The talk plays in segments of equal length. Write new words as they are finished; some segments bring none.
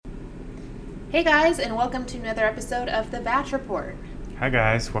Hey guys, and welcome to another episode of The Batch Report. Hi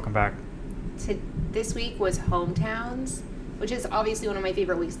guys, welcome back. This week was Hometowns, which is obviously one of my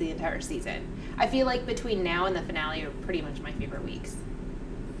favorite weeks of the entire season. I feel like between now and the finale are pretty much my favorite weeks.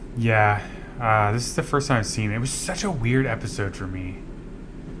 Yeah, this is the first time I've seen it. It was such a weird episode for me.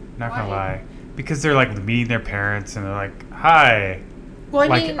 Not gonna lie. Because they're like meeting their parents and they're like, hi. Well,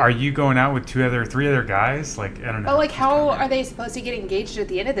 I mean, are you going out with three other guys? Like, I don't know. But like, how are they supposed to get engaged at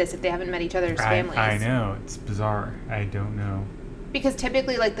the end of this if they haven't met each other's families? I know. It's bizarre. I don't know. Because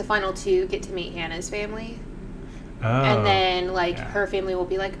typically, like, the final two get to meet Hannah's family. Oh. And then, like, her family will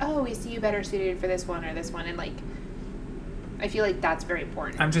be like, oh, we see you better suited for this one or this one. And, like, I feel like that's very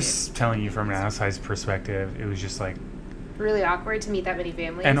important. I'm just telling you from an outside perspective, it was just, like... really awkward to meet that many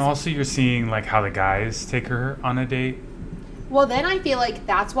families. And also you're seeing, like, how the guys take her on a date. Well, then I feel like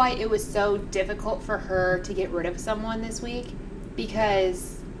that's why it was so difficult for her to get rid of someone this week.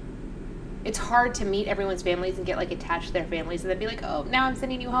 Because it's hard to meet everyone's families and get, like, attached to their families and then be like, oh, now I'm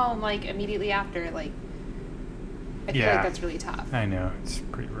sending you home, like, immediately after. Like, I feel like that's really tough. I know. It's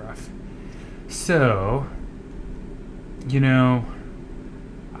pretty rough. So, you know,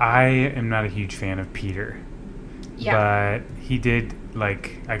 I am not a huge fan of Peter. Yeah. But he did,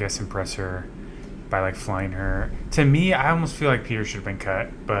 like, I guess impress her by, like, flying her. To me, I almost feel like Peter should have been cut,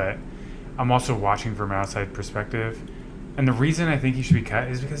 but I'm also watching from an outside perspective. And the reason I think he should be cut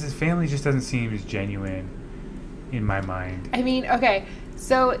is because his family just doesn't seem as genuine in my mind. I mean, okay,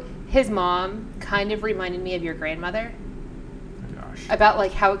 so his mom kind of reminded me of your grandmother. Oh, gosh. About,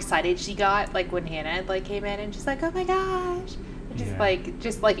 like, how excited she got, like, when Hannah, like, came in and just like, oh my gosh. And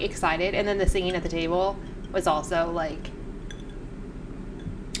just excited. And then the singing at the table was also, like...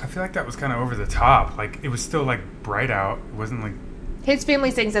 I feel like that was kind of over the top. Like, it was still, like, bright out. It wasn't, like... His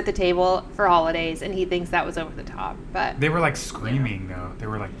family sings at the table for holidays, and he thinks that was over the top, but... They were, like, screaming, though. They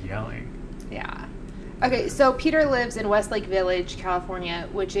were, like, yelling. Yeah. Okay, so Peter lives in Westlake Village, California,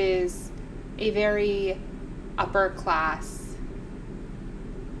 which is a very upper-class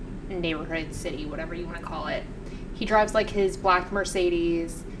neighborhood, city, whatever you want to call it. He drives, like, his black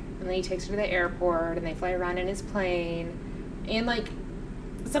Mercedes, and then he takes her to the airport, and they fly around in his plane. And, like,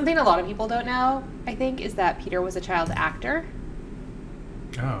 something a lot of people don't know, I think, is that Peter was a child actor.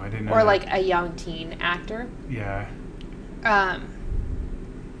 Oh, I didn't know Or, that. like, a young teen actor. Yeah.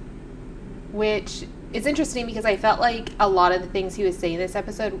 Which is interesting because I felt like a lot of the things he was saying in this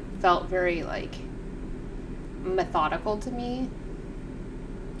episode felt very, like, methodical to me.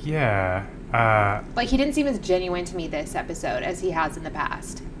 Yeah. Like, he didn't seem as genuine to me this episode as he has in the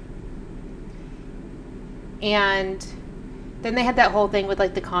past. And... then they had that whole thing with,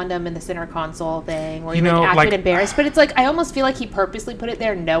 like, the condom in the center console thing where he, acted embarrassed. But it's like, I almost feel like he purposely put it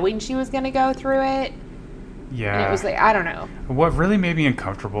there knowing she was going to go through it. Yeah. And it was like, I don't know. What really made me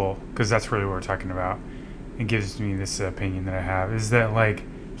uncomfortable, because that's really what we're talking about, and gives me this opinion that I have, is that, like,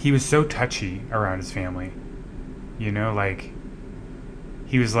 he was so touchy around his family. You know, like,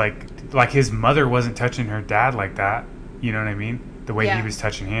 he was like his mother wasn't touching her dad like that. You know what I mean? The way he was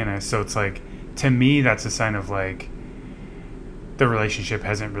touching Hannah. So it's like, to me, that's a sign of, like, the relationship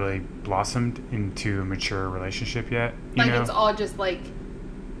hasn't really blossomed into a mature relationship yet. You know? It's all just, like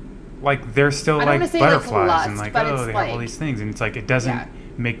they're still, like, butterflies lust, and, like, they have all these things. And it's like, it doesn't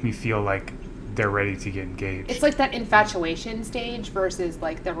make me feel like they're ready to get engaged. It's like that infatuation stage versus,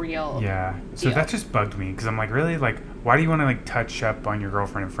 like, the real So deal. that just bugged me because I'm like, really? Like, why do you want to, like, touch up on your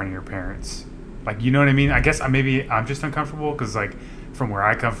girlfriend in front of your parents? Like, you know what I mean? I guess maybe I'm just uncomfortable because, like, from where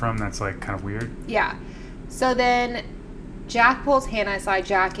I come from, that's, like, kind of weird. Yeah. So then... Jack pulls Hannah aside.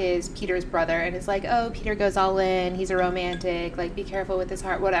 Jack is Peter's brother and is like, oh, Peter goes all in. He's a romantic. Like, be careful with his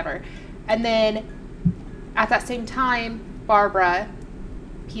heart, whatever. And then at that same time, Barbara,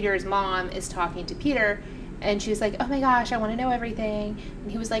 Peter's mom, is talking to Peter. And she was like, oh, my gosh, I want to know everything. And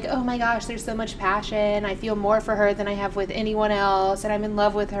he was like, oh, my gosh, there's so much passion. I feel more for her than I have with anyone else. And I'm in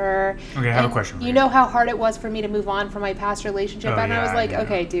love with her. Okay, I have a question for you. You know how hard it was for me to move on from my past relationship? And I was like,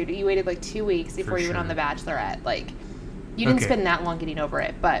 okay, dude, you waited like 2 weeks before you went on The Bachelorette. Like... you didn't spend that long getting over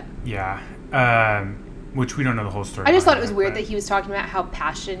it, but... yeah. Which we don't know the whole story. I just thought it was weird that he was talking about how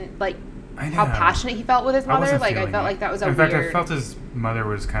passionate he felt with his mother. Like, I felt like that was a weird... In fact, I felt his mother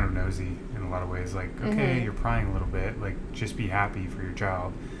was kind of nosy in a lot of ways. Like, okay, you're crying a little bit. Like, just be happy for your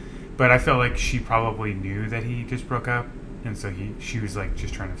child. But I felt like she probably knew that he just broke up. And so she was, like,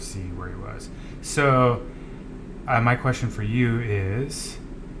 just trying to see where he was. So, my question for you is...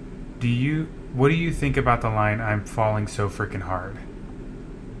 what do you think about the line, I'm falling so freaking hard?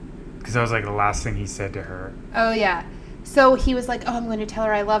 Because that was, like, the last thing he said to her. Oh, yeah. So he was like, oh, I'm going to tell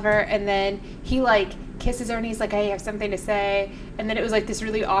her I love her. And then he, like, kisses her and he's like, I have something to say. And then it was like this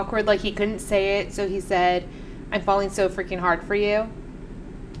really awkward, like he couldn't say it. So he said, I'm falling so freaking hard for you.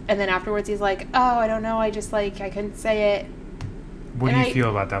 And then afterwards he's like, oh, I don't know. I just like, I couldn't say it. What do you feel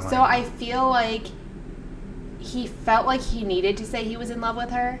about that line? So I feel like he felt like he needed to say he was in love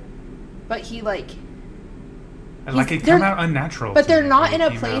with her. But he like... Like it came out unnatural. But they're not in a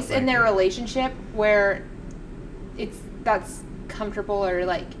place in their relationship where that's comfortable or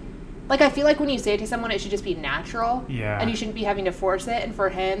like I feel like when you say it to someone, it should just be natural. Yeah. And you shouldn't be having to force it. And for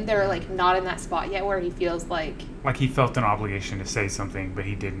him, they're like not in that spot yet where he feels like he felt an obligation to say something, but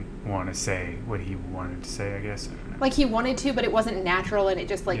he didn't want to say what he wanted to say, I guess. I don't know. Like he wanted to, but it wasn't natural and it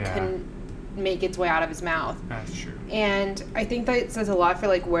just like couldn't make its way out of his mouth. That's true. And I think that it says a lot for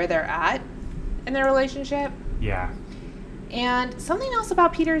like where they're at in their relationship. Yeah. And something else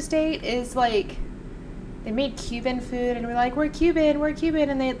about Peter's date is like they made Cuban food and we're like, we're Cuban.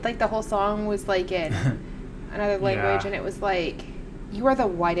 And they like the whole song was like in another language and it was like, you are the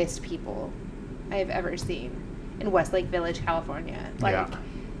whitest people I have ever seen in Westlake Village, California. Like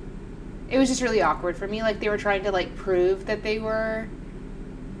it was just really awkward for me. Like they were trying to like prove that they were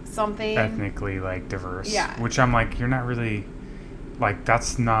something ethnically like diverse. Yeah. Which I'm like, you're not really like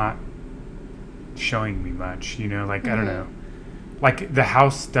that's not showing me much, you know, like I don't know, like the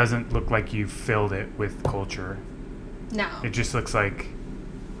house doesn't look like you filled it with culture. No, it just looks like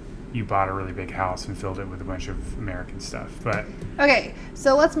you bought a really big house and filled it with a bunch of American stuff. But okay,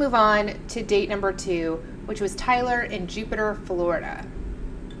 so let's move on to date number 2, which was Tyler in Jupiter, Florida,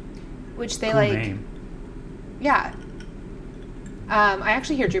 which they cool like name. Yeah. I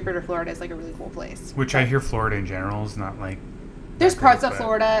actually hear Jupiter, Florida is like a really cool place, which I hear Florida in general is not like there's parts of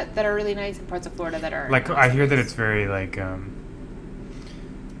Florida that are really nice and parts of Florida that are like I hear that it's very like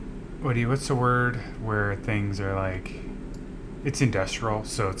what's the word where things are like it's industrial,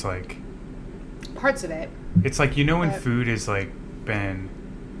 so it's like parts of it. It's like, you know, when food is like been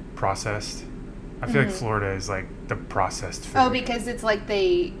processed, I feel like Florida is like the processed food. Oh, because it's like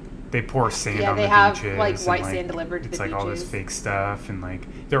they pour sand on the beaches. Yeah, they have like white sand delivered to the beaches. It's like all this fake stuff, and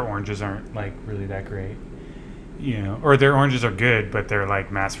like their oranges aren't like really that great. You know, or their oranges are good, but they're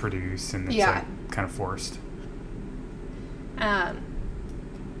like mass produced and it's like kind of forced.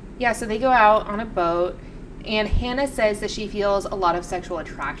 Yeah, so they go out on a boat and Hannah says that she feels a lot of sexual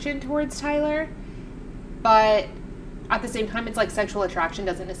attraction towards Tyler, but at the same time it's like sexual attraction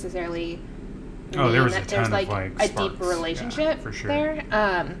doesn't necessarily mean there was that a ton there's like of, a sparks. deep relationship for sure. there.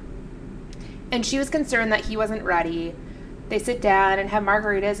 And she was concerned that he wasn't ready. They sit down and have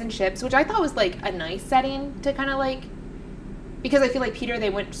margaritas and chips, which I thought was, like, a nice setting to kind of, like... Because I feel like Peter, they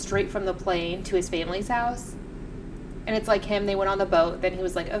went straight from the plane to his family's house. And it's like him, they went on the boat. Then he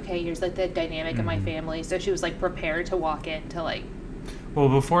was like, okay, here's, like, the dynamic of my family. So she was, like, prepared to walk in to, like... Well,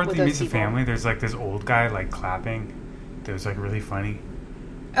 before he meets the family, there's, like, this old guy, like, clapping. That was, like, really funny.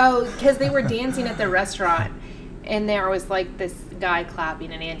 Oh, because they were dancing at the restaurant. And there was, like, this guy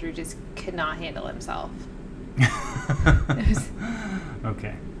clapping, and Andrew just could not handle himself.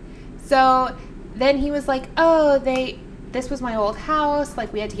 Okay. So then he was like, oh, this was my old house,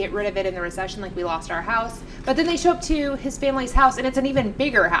 like we had to get rid of it in the recession, like we lost our house. But then they show up to his family's house and it's an even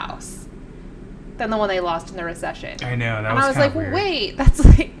bigger house than the one they lost in the recession. I know, that was kind of weird. Wait, that's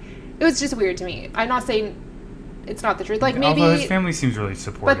like, it was just weird to me. I'm not saying it's not the truth, like maybe, although his family seems really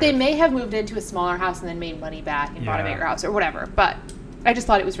supportive, but they may have moved into a smaller house and then made money back and bought a bigger house or whatever. But I just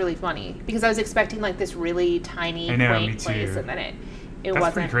thought it was really funny because I was expecting like this really tiny, quaint place, and then it wasn't.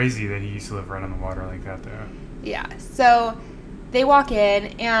 That's pretty crazy that he used to live right on the water like that, though. Yeah. So they walk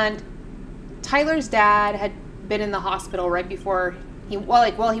in, and Tyler's dad had been in the hospital right before he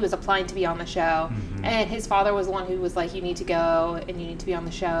was applying to be on the show, and his father was the one who was like, "You need to go, and you need to be on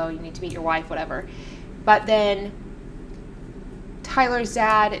the show. You need to meet your wife, whatever." But then Tyler's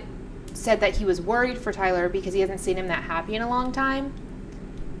dad said that he was worried for Tyler because he hasn't seen him that happy in a long time.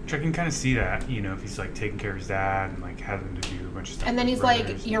 Which I can kind of see that, you know, if he's like taking care of his dad and like having to do a bunch of stuff. And then he's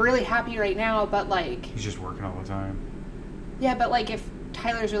like, you're really happy right now, but like... He's just working all the time. Yeah, but like if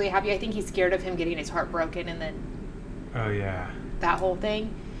Tyler's really happy, I think he's scared of him getting his heart broken and then... Oh, yeah. That whole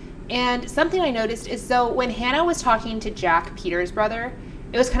thing. And something I noticed is, so when Hannah was talking to Jack, Peter's brother,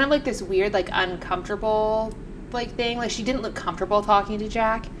 it was kind of like this weird, like uncomfortable like thing. Like she didn't look comfortable talking to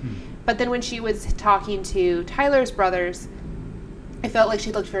Jack. But then when she was talking to Tyler's brothers... I felt like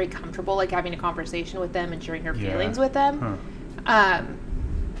she looked very comfortable, like having a conversation with them and sharing her feelings with them.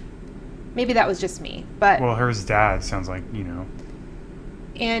 Maybe that was just me, but... Well, her dad sounds like, you know...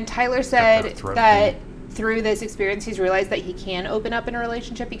 And Tyler said that through this experience, he's realized that he can open up in a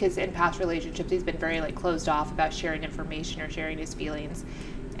relationship because in past relationships, he's been very, like, closed off about sharing information or sharing his feelings.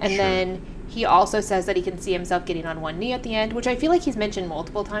 And then he also says that he can see himself getting on one knee at the end, which I feel like he's mentioned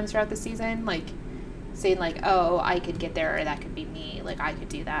multiple times throughout the season, like saying like, oh, I could get there, or that could be me, like I could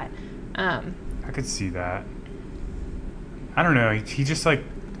do that. I could see that. I don't know, he just like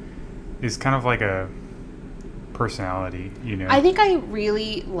is kind of like a personality, you know. I think I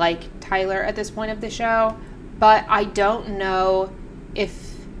really like Tyler at this point of the show, but I don't know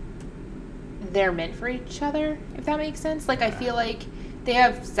if they're meant for each other, if that makes sense. Like, I feel like they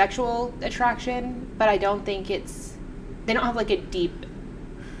have sexual attraction, but I don't think they don't have like a deep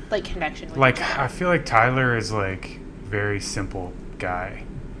like connection with like each other. I feel like Tyler is like very simple guy,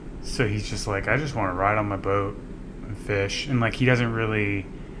 so he's just like, I just want to ride on my boat and fish, and like he doesn't really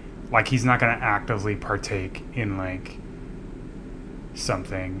like, he's not going to actively partake in like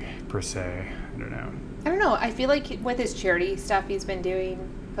something per se. I don't know, I feel like with his charity stuff he's been doing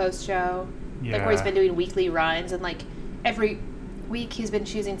post show, like where he's been doing weekly runs, and like every week he's been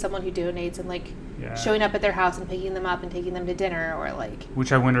choosing someone who donates and like showing up at their house and picking them up and taking them to dinner, or like,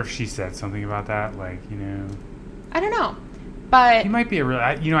 which I wonder if she said something about that, like, you know, I don't know, but he might be a real,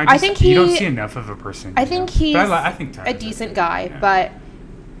 you know, I think you don't see enough of a person. I think he's I think a decent guy, but,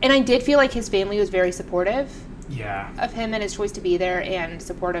 and I did feel like his family was very supportive of him and his choice to be there, and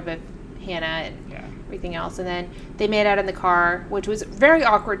supportive of Hannah and everything else. And then they made out in the car, which was very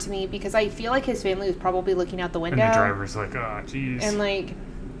awkward to me because I feel like his family was probably looking out the window. And the driver's like, oh, jeez. And like,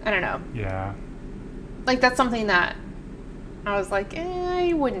 I don't know. Yeah. Like, that's something that I was like,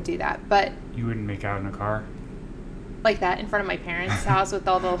 I wouldn't do that. But you wouldn't make out in a car? Like that in front of my parents' house with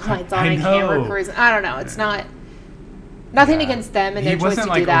all the lights on and camera crews. I don't know. It's not... Nothing against them and their choice to do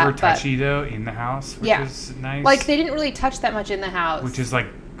that. He wasn't like over touchy though in the house, which is nice. Like, they didn't really touch that much in the house. Which is like,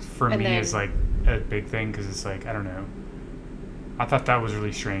 for me, is like a big thing, because it's like, I don't know. I thought that was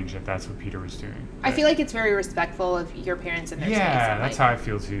really strange that that's what Peter was doing. But I feel like it's very respectful of your parents and their space. Yeah, and that's like, how I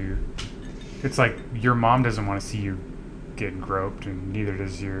feel too. It's like your mom doesn't want to see you getting groped, and neither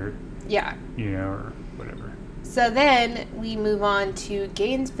does your, you know, or whatever. So then we move on to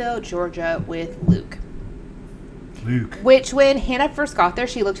Gainesville, Georgia with Luke. Which, when Hannah first got there,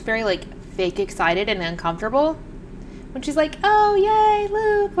 she looked very, like, fake excited and uncomfortable. When she's like, oh, yay,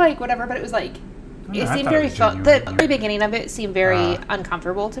 Luke, like, whatever. But it was like, it seemed very, the very beginning of it seemed very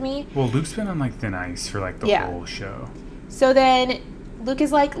uncomfortable to me. Well, Luke's been on, like, thin ice for, like, the whole show. So then Luke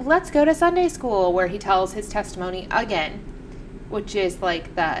is like, let's go to Sunday school, where he tells his testimony again, which is,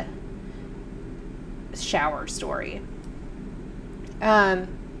 like, the shower story. Yeah,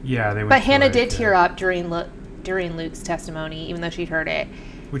 they went But Hannah did tear up during Luke's testimony, even though she'd heard it.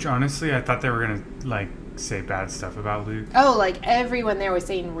 Which, honestly, I thought they were going to, like, say bad stuff about Luke. Oh, like, everyone there was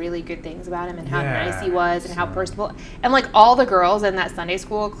saying really good things about him and how nice he was and how personable. And, like, all the girls in that Sunday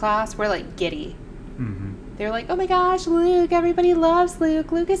school class were, like, giddy. Mm-hmm. They were like, oh, my gosh, Luke. Everybody loves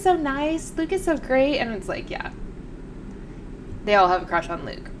Luke. Luke is so nice. Luke is so great. And it's like, yeah. They all have a crush on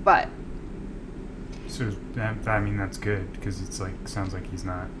Luke. But... So, I mean, that's good, because it's, like, sounds like he's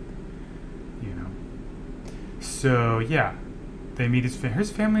not, you know... So, yeah, they meet his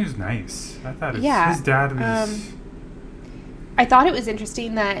family was nice. I thought his dad was... I thought it was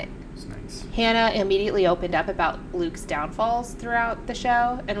interesting that nice. Hannah immediately opened up about Luke's downfalls throughout the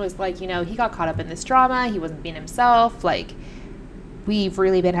show and was like, you know, he got caught up in this drama. He wasn't being himself. Like, we've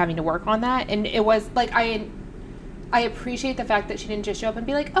really been having to work on that. And it was, like, I appreciate the fact that she didn't just show up and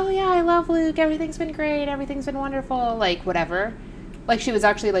be like, oh, yeah, I love Luke. Everything's been great. Everything's been wonderful. Like, whatever. Like, she was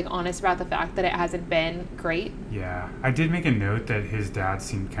actually, like, honest about the fact that it hasn't been great. Yeah. I did make a note that his dad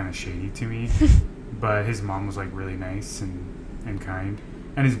seemed kind of shady to me. But his mom was, like, really nice and kind.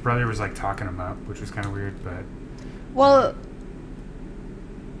 And his brother was, like, talking him up, which was kind of weird, but... Well,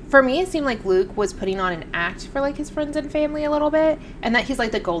 for me, it seemed like Luke was putting on an act for, like, his friends and family a little bit. And that he's,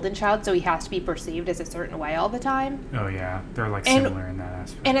 like, the golden child, so he has to be perceived as a certain way all the time. Oh, yeah. They're, like, similar in that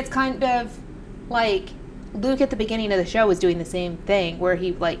aspect. And it's kind of, like... Luke at the beginning of the show was doing the same thing, where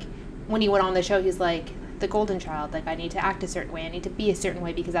he, like, when he went on the show, he's like, the golden child, like, I need to act a certain way, I need to be a certain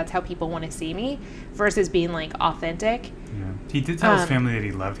way because that's how people want to see me, versus being, like, authentic. Yeah. He did tell his family that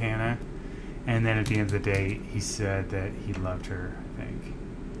he loved Hannah, and then at the end of the day, he said that he loved her, I think.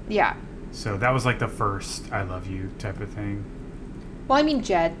 Yeah. So that was, like, the first I love you type of thing. Well, I mean,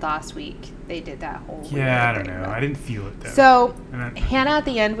 Jed last week, they did that whole... Yeah, I don't know. I didn't feel it, though. So, Hannah at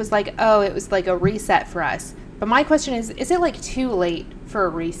the end was like, oh, it was like a reset for us. But my question is it like too late for a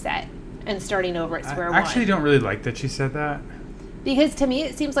reset and starting over at square one? I actually don't really like that she said that. Because to me,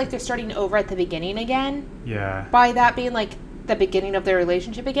 it seems like they're starting over at the beginning again. Yeah. By that being like the beginning of their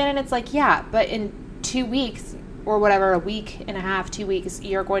relationship again. And it's like, yeah, but in 2 weeks or whatever, a week and a half, 2 weeks,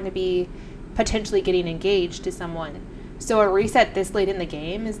 you're going to be potentially getting engaged to someone. So a reset this late in the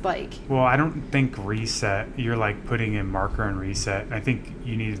game is like... Well, I don't think reset, you're like putting in marker and reset. I think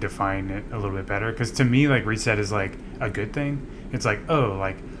you need to define it a little bit better. Because to me, like reset is like a good thing. It's like, oh,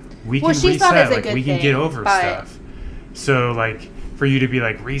 like we can reset, like we can get over stuff. So like for you to be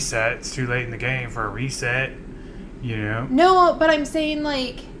like reset, it's too late in the game for a reset, you know? No, but I'm saying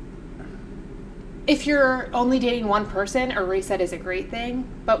like... If you're only dating one person, a reset is a great thing.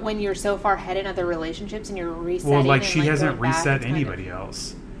 But when you're so far ahead in other relationships and you're resetting... Well, like, she hasn't reset anybody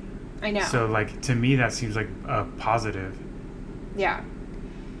else. I know. So, like, to me, that seems like a positive. Yeah.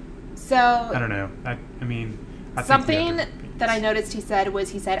 So... I don't know. I mean... Something that I noticed he said,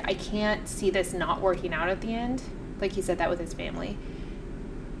 I can't see this not working out at the end. Like, he said that with his family.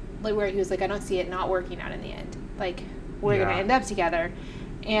 Like, where he was like, I don't see it not working out in the end. Like, we're going to end up together.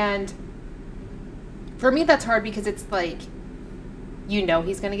 And... For me, that's hard because it's like, you know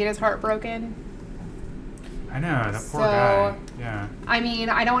he's going to get his heart broken. I know, that poor guy. Yeah. I mean,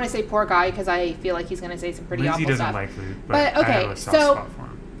 I don't want to say poor guy because I feel like he's going to say some pretty awful stuff. Lindsey doesn't like Luke, but okay, I have a soft spot for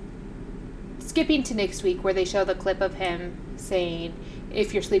him. Skipping to next week where they show the clip of him saying,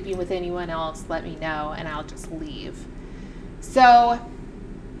 if you're sleeping with anyone else, let me know and I'll just leave. So,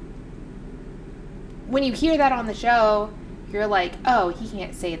 when you hear that on the show... You're like, oh, he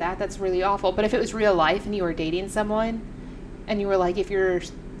can't say that. That's really awful. But if it was real life and you were dating someone and you were like, if you're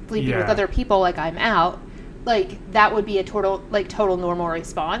sleeping with other people, like I'm out, like that would be a total normal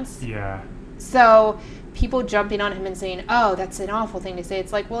response. Yeah. So people jumping on him and saying, oh, that's an awful thing to say.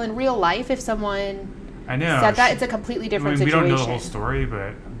 It's like, well, in real life, if someone said that, it's a completely different situation. We don't know the whole story,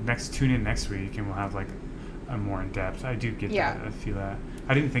 but tune in next week and we'll have like a more in depth. I do get that. I feel that.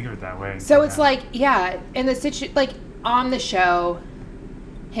 I didn't think of it that way. So it's like, in the situation, like, on the show,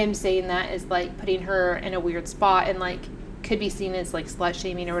 him saying that is like putting her in a weird spot and like could be seen as like slut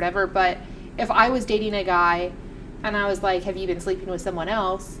shaming or whatever. But if I was dating a guy and I was like, have you been sleeping with someone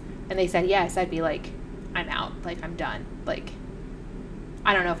else? And they said yes, I'd be like, I'm out. Like, I'm done. Like,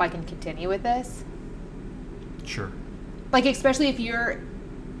 I don't know if I can continue with this. Sure. Like, especially if you're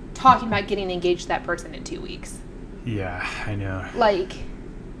talking about getting engaged to that person in 2 weeks. Yeah, I know.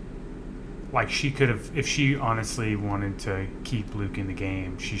 Like, she could have, if she honestly wanted to keep Luke in the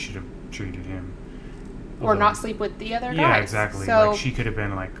game, she should have treated him. Or not sleep with the other guys. Yeah, exactly. So, like, she could have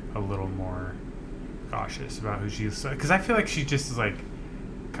been, like, a little more cautious about who she is. Because I feel like she just, like,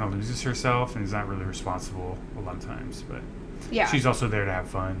 kind of loses herself and is not really responsible a lot of times. But yeah, she's also there to have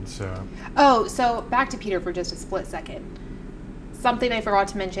fun, so. Oh, so back to Peter for just a split second. Something I forgot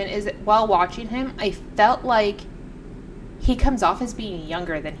to mention is while watching him, I felt like he comes off as being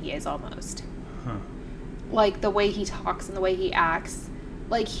younger than he is almost. Huh. Like, the way he talks and the way he acts.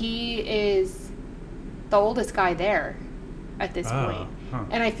 Like, he is the oldest guy there at this point. Huh.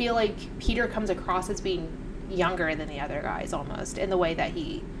 And I feel like Peter comes across as being younger than the other guys almost in the way that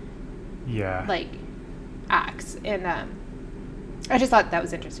he, like, acts. And I just thought that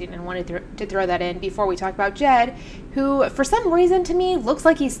was interesting and wanted to throw that in before we talk about Jed, who, for some reason to me, looks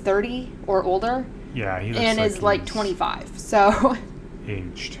like he's 30 or older. Yeah, he looks and like is like 25. So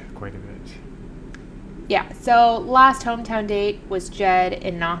aged quite a bit. Yeah. So last hometown date was Jed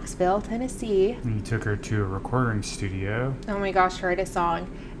in Knoxville, Tennessee. And he took her to a recording studio. Oh my gosh, to write a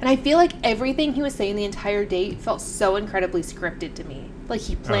song. And I feel like everything he was saying the entire date felt so incredibly scripted to me. Like,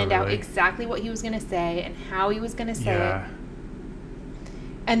 he planned out exactly what he was going to say and how he was going to say it.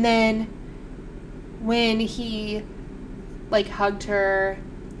 And then when he, like, hugged her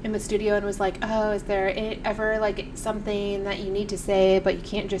in the studio and was like, oh, is there ever, like, something that you need to say but you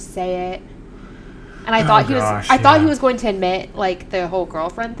can't just say it? And I thought he was going to admit, like, the whole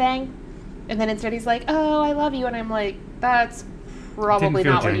girlfriend thing. And then instead he's like, oh, I love you. And I'm like, that's probably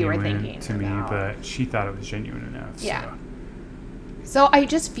not what you were thinking to me, but she thought it was genuine enough. Yeah. So I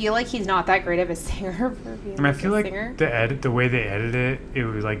just feel like he's not that great of a singer for being I feel like the way they edited it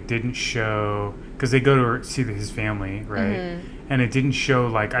was like didn't show, because they go to see his family, right? Mm-hmm. And it didn't show,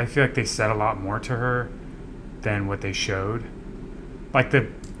 like, I feel like they said a lot more to her than what they showed. Like, the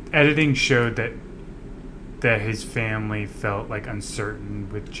editing showed that his family felt, like,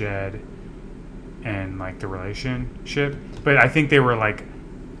 uncertain with Jed and, like, the relationship. But I think they were, like,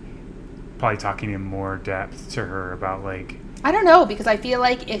 probably talking in more depth to her about, like... I don't know, because I feel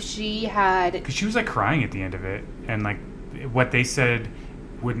like if she had... Because she was, like, crying at the end of it. And, like, what they said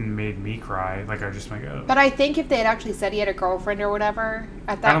wouldn't made me cry. Like, I was just like, oh. But I think if they had actually said he had a girlfriend or whatever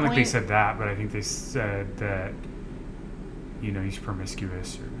at that point... I don't think they said that, but I think they said that, you know, he's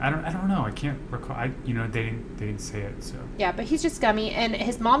promiscuous. Or, I don't know. I can't recall. They didn't say it, so... Yeah, but he's just scummy. And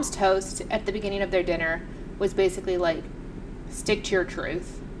his mom's toast at the beginning of their dinner was basically, like, stick to your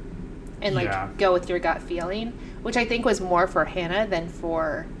truth. And, like, go with your gut feeling. which I think was more for Hannah than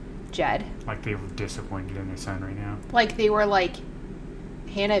for Jed. Like they were disappointed in their son right now. Like they were like,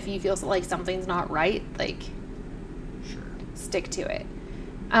 Hannah, if you feel like something's not right, like, Sure. stick to it.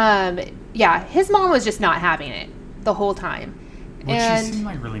 Yeah, his mom was just not having it the whole time. Well, and she seemed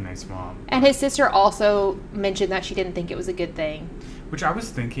like a really nice mom. And his sister also mentioned that she didn't think it was a good thing. Which I was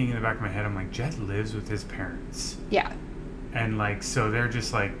thinking in the back of my head, I'm like, Jed lives with his parents. Yeah. And like, so they're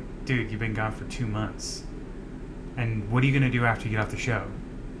just like, dude, you've been gone for 2 months. And what are you going to do after you get off the show?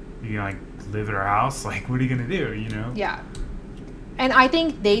 You gonna like live at our house? Like, what are you going to do, you know? Yeah. And I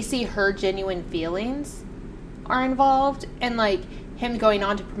think they see her genuine feelings are involved. And like him going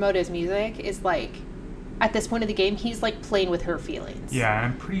on to promote his music is like, at this point of the game, he's like playing with her feelings. Yeah, and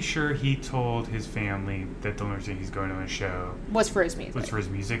I'm pretty sure he told his family that the only reason he's going on the show was for his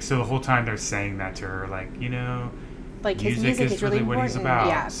music. So the whole time they're saying that to her, like, you know, like his music is really what he's important. about.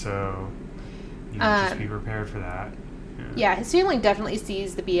 Yeah. So you know, just be prepared for that. Yeah, his family definitely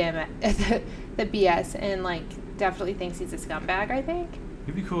sees the the BS and like definitely thinks he's a scumbag, I think.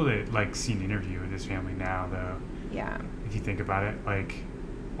 It'd be cool to like see an interview with his family now, though. Yeah. If you think about it, like,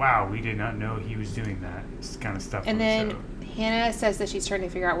 wow, we did not know he was doing that. It's kind of stuff. And then Hannah says that she's trying to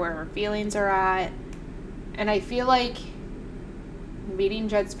figure out where her feelings are at. And I feel like meeting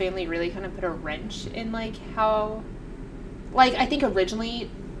Jed's family really kind of put a wrench in, like, how... Like, I think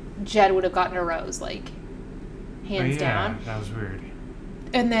originally Jed would have gotten a rose, like, hands down. That was weird.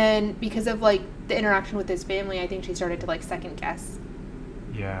 And then because of, like, the interaction with his family, I think she started to, like, second guess.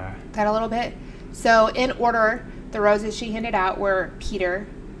 Yeah. That a little bit. So, in order, the roses she handed out were Peter,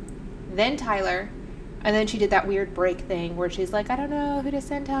 then Tyler, and then she did that weird break thing where she's like, I don't know who to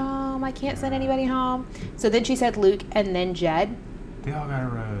send home. I can't send anybody home. So then she said Luke and then Jed. They all got a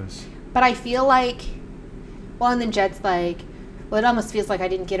rose. But I feel like, well, and then Jed's like, well, it almost feels like I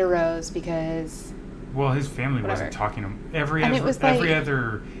didn't get a rose because... Well, his family whatever. wasn't talking to him. Every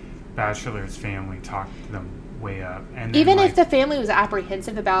other bachelor's family talked them way up. And then, even like, if the family was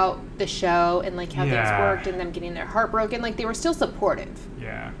apprehensive about the show and like how things worked and them getting their heart broken, like they were still supportive.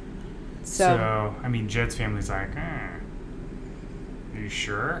 Yeah. So I mean, Jed's family's like, are you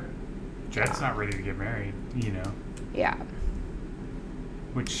sure? Jed's not ready to get married, you know? Yeah.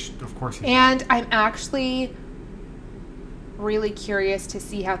 Which, of course, he's And not. I'm actually really curious to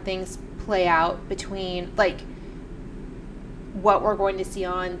see how things play out between, like, what we're going to see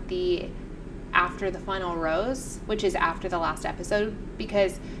on the after the final rose, which is after the last episode,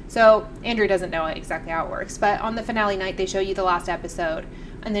 because, so, Andrew doesn't know exactly how it works, but on the finale night, they show you the last episode,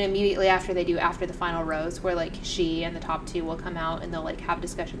 and then immediately after they do after the final rose, where, like, she and the top two will come out, and they'll, like, have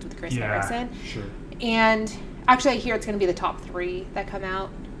discussions with Chris Harrison. Sure. And actually, I hear it's going to be the top three that come out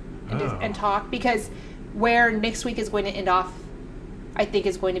and talk, because where next week is going to end off, I think,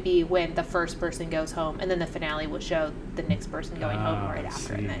 is going to be when the first person goes home, and then the finale will show the next person going home right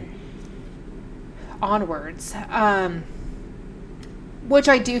after, and then onwards. Which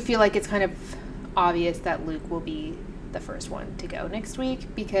I do feel like it's kind of obvious that Luke will be the first one to go next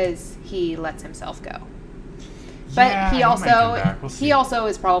week because he lets himself go. But he also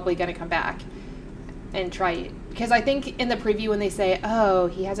is probably going to come back and try, because I think in the preview when they say, oh,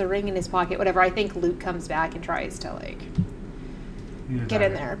 he has a ring in his pocket, whatever, I think Luke comes back and tries to, like, get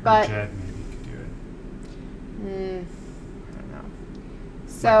in there. But Jed maybe could do it. I don't know.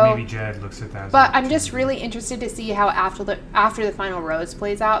 So So maybe Jed looks at that as but I'm just really interested to see how after the final rose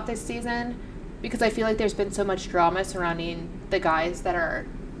plays out this season, because I feel like there's been so much drama surrounding the guys that are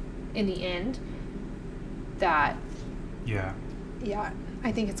in the end that yeah,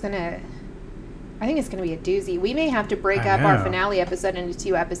 I think it's gonna be a doozy. We may have to break up our finale episode into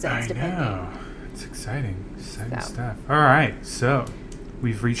 2 episodes, depending. I know. It's exciting stuff. So. All right, so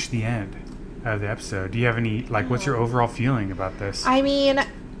we've reached the end of the episode. Do you have any, like, what's your overall feeling about this? I mean,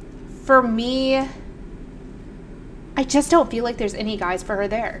 for me, I just don't feel like there's any guys for her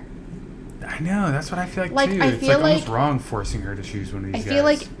there. I know, that's what I feel like, Like, too. I It's feel like almost like- wrong forcing her to choose one of these guys. I feel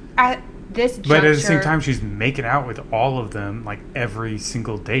like at this juncture... But at the same time, she's making out with all of them, like, every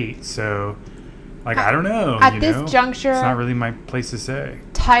single date. So, like, I don't know. At this juncture... It's not really my place to say.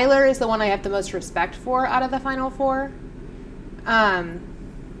 Tyler is the one I have the most respect for out of the final 4. And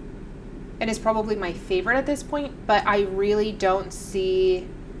is probably my favorite at this point, but I really don't see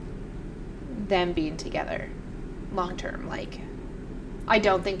them being together long term. Like, I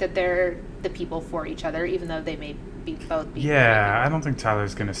don't think that they're the people for each other, even though they may be both. Yeah, I don't think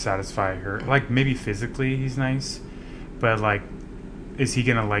Tyler's going to satisfy her. Like, maybe physically he's nice, but, like, is he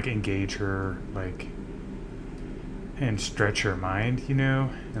going to, like, engage her, like, and stretch her mind, you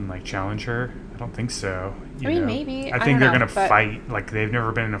know, and, like, challenge her? I don't think so. I mean, maybe. I think they're going to but... fight. Like, they've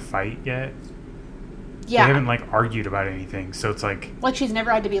never been in a fight yet. Yeah. They haven't, like, argued about anything. So it's like... Like, she's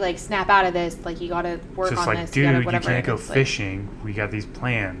never had to be like, snap out of this. Like, you gotta work on like, this. Dude, you you can't go like, fishing. We got these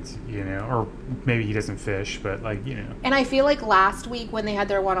plans, you know? Or maybe he doesn't fish, but, like, you know. And I feel like last week when they had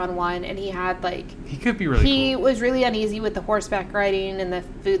their one-on-one and he had, like... He could be really He cool. was really uneasy with the horseback riding and the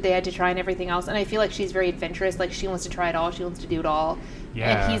food they had to try and everything else. And I feel like she's very adventurous. Like, she wants to try it all. She wants to do it all.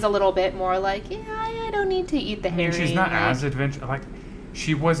 Yeah. And he's a little bit more like, yeah, I don't need to eat the herring. She's not as adventurous. Like,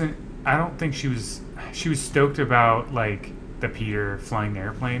 she wasn't... I don't think she was... She was stoked about, like, the Peter flying the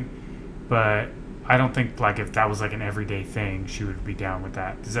airplane. But I don't think, like, if that was, like, an everyday thing, she would be down with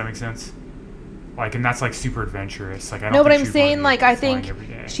that. Does that make sense? Like, and that's, like, super adventurous. Like, I don't No, but think I'm she'd saying, wanna like, be I flying think every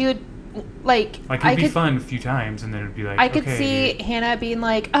day. she would... Like, it'd be fun a few times, and then it'd be like, I could see Hannah being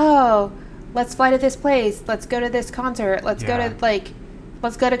like, oh, let's fly to this place. Let's go to this concert. Let's go to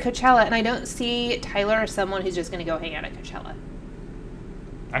Coachella. And I don't see Tyler as someone who's just going to go hang out at Coachella.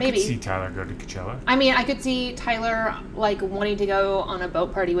 I could see Tyler go to Coachella. I mean, I could see Tyler, like, wanting to go on a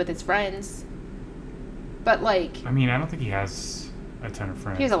boat party with his friends. But, like... I mean, I don't think he has a ton of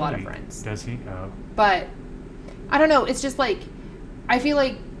friends. He has a lot of friends. Does he? Oh. But, I don't know. It's just, like, I feel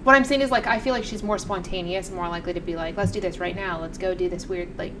like... What I'm saying is, like, I feel like she's more spontaneous, more likely to be like, let's do this right now. Let's go do this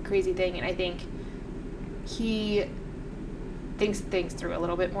weird, like, crazy thing. And I think he thinks things through a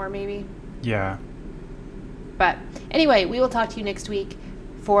little bit more, maybe. Yeah. But, anyway, we will talk to you next week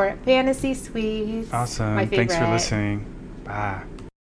for Fantasy Suites. Awesome. My favorite. Thanks for listening. Bye.